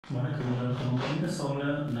வணக்கம் எல்லாருக்கும். இந்த சாங்கில்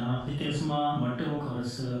நான் வித்தியாசமாக மட்டும்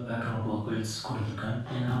கவர்ஸ் பேக்ரவுண்ட் வோக்கல்ஸ் கொடுத்துருக்கேன்.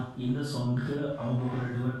 ஏன்னா இந்த சாங்குக்கு அவங்க கூட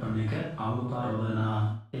டிவைட் பண்ணிக்க அவங்க பாடுறத நான்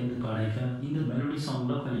சேர்ந்து பாடிக்க இந்த மெலோடி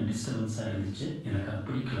சாங்கில் கொஞ்சம் டிஸ்டர்பன்ஸாக இருந்துச்சு. எனக்கு அது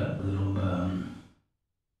பிடிக்கல. அது ரொம்ப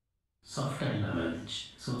சாஃப்டாக இல்லாமல் இருந்துச்சு.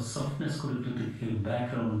 ஸோ சாஃப்ட்னஸ் கொடுக்கறதுக்கு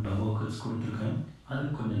பேக்ரவுண்ட் வோக்கல்ஸ் கொடுத்துருக்கேன். அது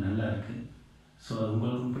கொஞ்சம் நல்லா இருக்குது. ஸோ அது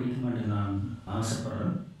உங்களுக்கும் பிடிக்குமான்னு நான்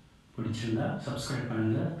ஆசைப்பட்றேன். பிடிச்சிருந்தா சப்ஸ்கிரைப்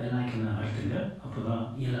பண்ணுங்கள், பெல் ஐக்கனை அழுத்துங்க. அப்போ தான்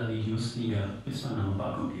எல்லா வீடியோஸ் நீங்கள் மிஸ் பண்ணாமல்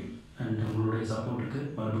பார்க்க முடியும். அண்ட் உங்களுடைய சப்போர்ட்டுக்கு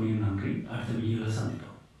மறுபடியும் நன்றி. அடுத்த வீடியோவில் சந்திப்போம்.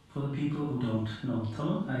 For the people who don't know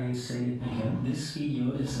Tinam, I say it again. This video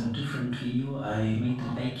is a different video. I made the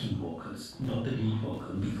backing vocals, not the lead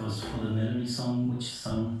vocal, because for the melody song which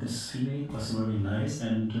sung this female was very nice,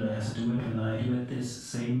 and as a duet, when I duet this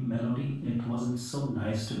same melody, it wasn't so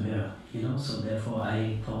nice to hear, so therefore I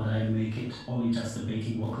thought I'd make it only just the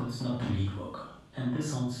backing vocals, not the lead vocal. And this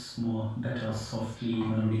sounds more better, softly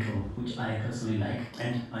melodical, which I personally like,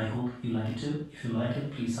 and I hope you like it too. If you like it,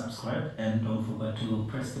 please subscribe and don't forget to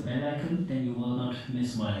press the bell icon, then you will not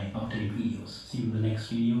miss my update videos. See you in the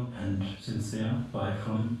next video, and sincere bye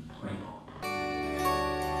from Rainbow.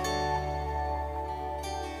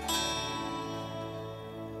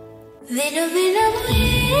 Vino, vino,